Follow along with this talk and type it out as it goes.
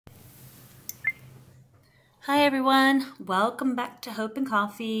Hi everyone, welcome back to Hope and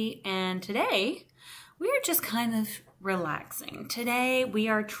Coffee, and today we are just kind of relaxing. Today we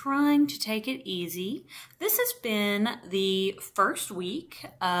are trying to take it easy. This has been the first week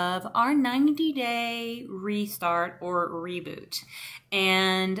of our 90-day restart or reboot,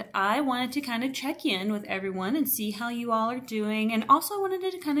 and I wanted to kind of check in with everyone and see how you all are doing, and also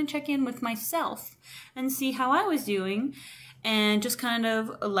wanted to kind of check in with myself and see how I was doing, and just kind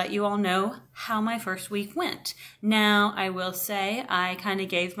of let you all know how my first week went. Now, I will say I kind of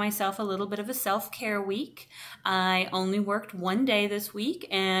gave myself a little bit of a self-care week. I only worked one day this week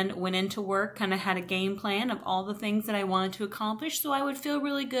and went into work, kind of had a game plan of all the things that I wanted to accomplish, so I would feel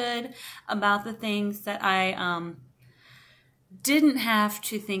really good about the things that I didn't have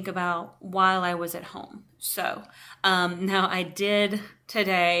to think about while I was at home. So now I did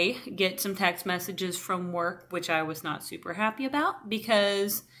today get some text messages from work, which I was not super happy about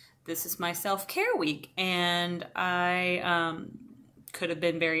because this is my self-care week and I could have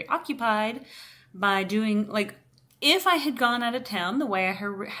been very occupied by doing, like, if I had gone out of town the way I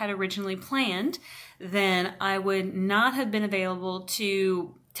had originally planned, then I would not have been available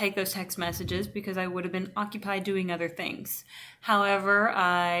to take those text messages because I would have been occupied doing other things. However,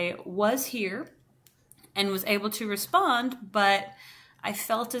 I was here and was able to respond, but I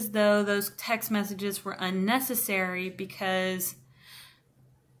felt as though those text messages were unnecessary because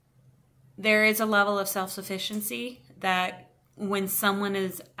there is a level of self-sufficiency that when someone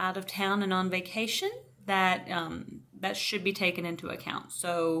is out of town and on vacation, that that should be taken into account.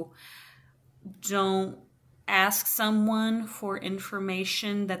 So don't ask someone for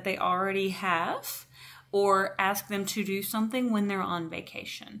information that they already have, or ask them to do something when they're on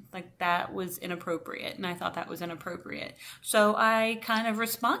vacation. Like, that was inappropriate, and I thought that was inappropriate. So I kind of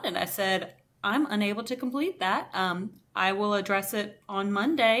responded. I said, I'm unable to complete that. I will address it on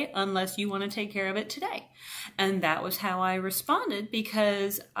Monday unless you want to take care of it today. And that was how I responded,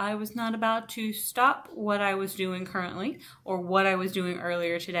 because I was not about to stop what I was doing currently or what I was doing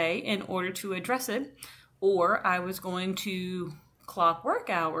earlier today in order to address it, or I was going to clock work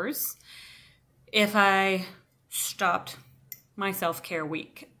hours if I stopped my self-care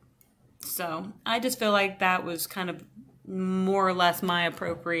week. So I just feel like that was kind of more or less my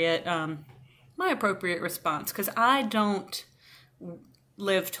appropriate response, because I don't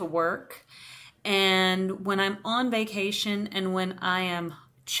live to work, and when I'm on vacation and when I am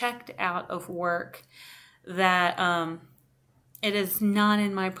checked out of work, that it is not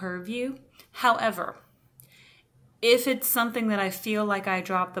in my purview. However, if it's something that I feel like I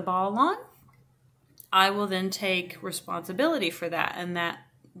dropped the ball on, I will then take responsibility for that, and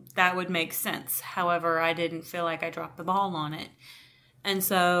that would make sense. However, I didn't feel like I dropped the ball on it. And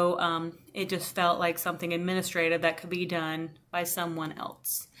so it just felt like something administrative that could be done by someone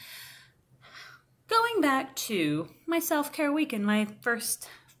else. Going back to my self-care week and my first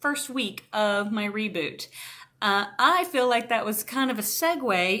week of my reboot, I feel like that was kind of a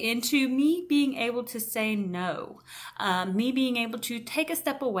segue into me being able to say no. Me being able to take a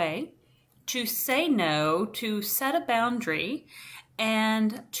step away, to say no, to set a boundary,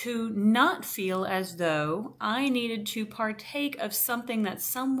 and to not feel as though I needed to partake of something that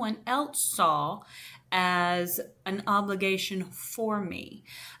someone else saw as an obligation for me.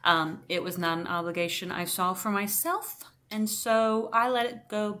 It was not an obligation I saw for myself, and so I let it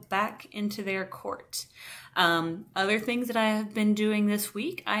go back into their court. Other things that I have been doing this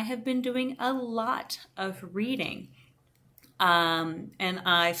week, I have been doing a lot of reading. And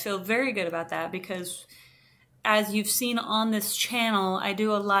I feel very good about that because, as you've seen on this channel, I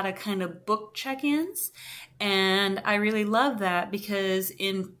do a lot of kind of book check-ins, and I really love that because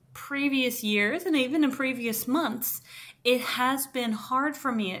in previous years and even in previous months, it has been hard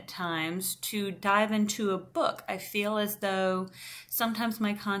for me at times to dive into a book. I feel as though sometimes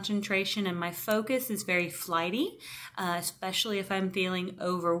my concentration and my focus is very flighty, especially if I'm feeling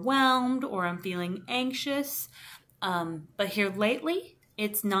overwhelmed or I'm feeling anxious. But here lately,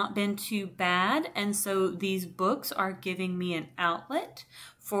 it's not been too bad, and so these books are giving me an outlet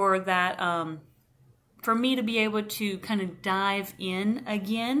for that, for me to be able to kind of dive in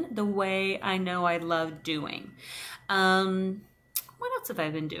again the way I know I love doing. What else have I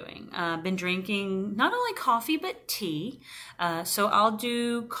been doing? I've been drinking not only coffee but tea. So I'll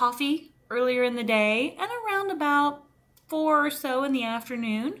do coffee earlier in the day, and around about 4 or so in the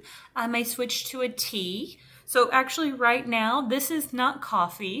afternoon, I may switch to a tea. So actually right now, this is not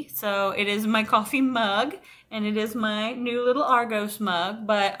coffee. So it is my coffee mug, and it is my new little Argos mug.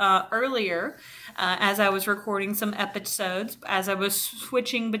 But earlier, as I was recording some episodes, as I was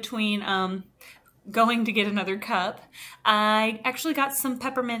switching between going to get another cup, I actually got some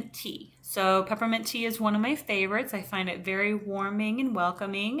peppermint tea. So peppermint tea is one of my favorites. I find it very warming and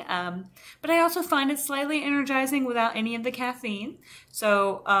welcoming, but I also find it slightly energizing without any of the caffeine.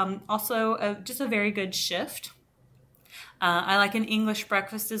 So also just a very good shift. I like an English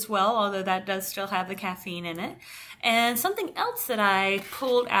breakfast as well, although that does still have the caffeine in it. And something else that I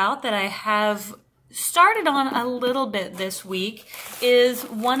pulled out that I have started on a little bit this week is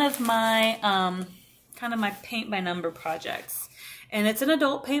one of my kind of my paint by number projects. And it's an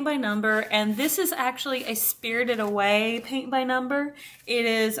adult paint by number, and this is actually a Spirited Away paint by number. It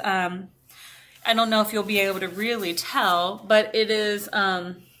is, I don't know if you'll be able to really tell, but it is,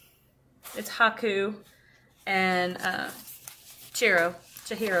 it's Haku and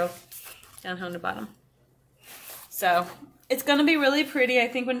Chihiro down here on the bottom. So it's going to be really pretty. I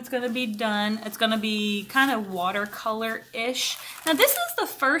think when it's going to be done, it's going to be kind of watercolor-ish. Now this is the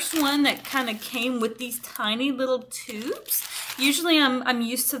first one that kind of came with these tiny little tubes. Usually I'm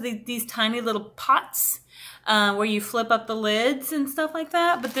used to these tiny little pots where you flip up the lids and stuff like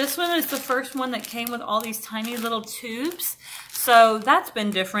that. But this one is the first one that came with all these tiny little tubes. So that's been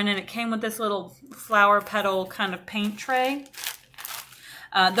different, and it came with this little flower petal kind of paint tray.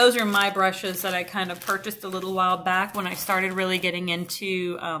 Those are my brushes that I kind of purchased a little while back when I started really getting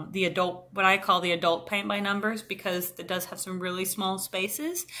into the adult, what I call the adult paint by numbers, because it does have some really small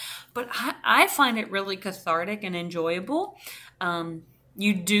spaces. But I find it really cathartic and enjoyable.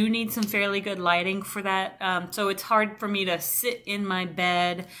 You do need some fairly good lighting for that. So it's hard for me to sit in my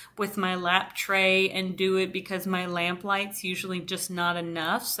bed with my lap tray and do it because my lamp light's usually just not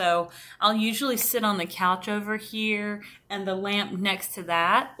enough. So I'll usually sit on the couch over here and the lamp next to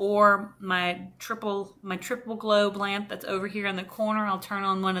that, or my triple globe lamp that's over here in the corner. I'll turn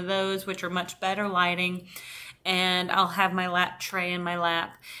on one of those, which are much better lighting, and I'll have my lap tray in my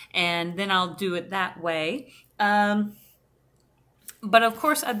lap, and then I'll do it that way. But of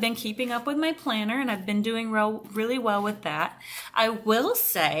course, I've been keeping up with my planner, and I've been doing really well with that. I will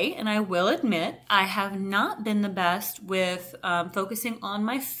say, and I will admit, I have not been the best with focusing on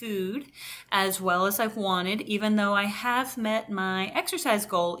my food as well as I've wanted, even though I have met my exercise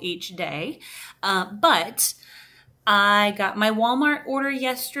goal each day. But I got my Walmart order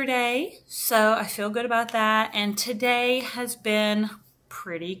yesterday, so I feel good about that. And today has been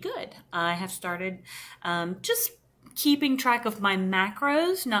pretty good. I have started just keeping track of my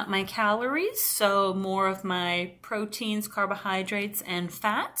macros, not my calories, so more of my proteins, carbohydrates, and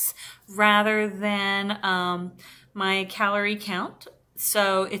fats rather than my calorie count.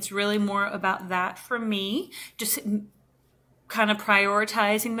 So it's really more about that for me, just kind of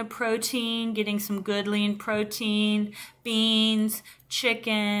prioritizing the protein, getting some good lean protein, beans,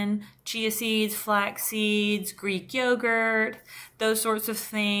 chicken, chia seeds, flax seeds, Greek yogurt, those sorts of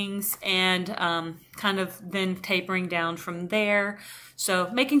things, and kind of then tapering down from there.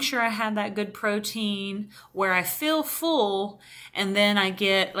 So making sure I have that good protein where I feel full, and then I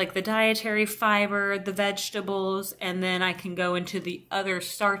get like the dietary fiber, the vegetables, and then I can go into the other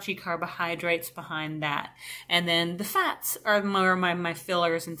starchy carbohydrates behind that. And then the fats are more my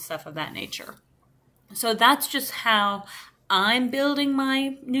fillers and stuff of that nature. So that's just how I'm building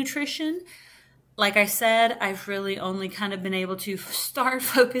my nutrition. Like I said, I've really only kind of been able to start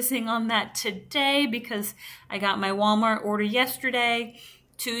focusing on that today because I got my Walmart order yesterday.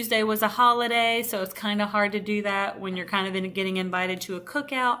 Tuesday was a holiday, so it's kind of hard to do that when you're kind of getting invited to a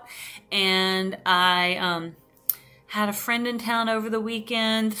cookout. And I had a friend in town over the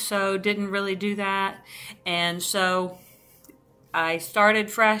weekend, so didn't really do that. And so I started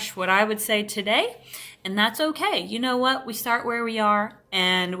fresh, what I would say today, and that's okay. You know what? We start where we are,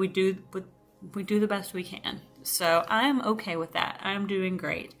 and we do the best we can. So I'm okay with that. I'm doing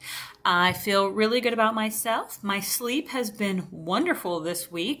great. I feel really good about myself. My sleep has been wonderful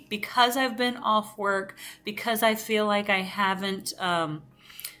this week because I've been off work, because I feel like I haven't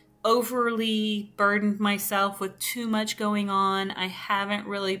overly burdened myself with too much going on. I haven't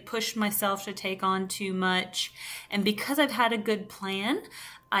really pushed myself to take on too much. And because I've had a good plan,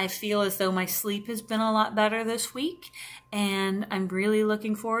 I feel as though my sleep has been a lot better this week, and I'm really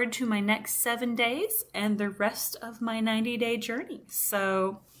looking forward to my next 7 days and the rest of my 90-day journey.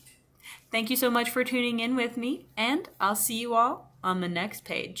 So thank you so much for tuning in with me, and I'll see you all on the next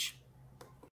page.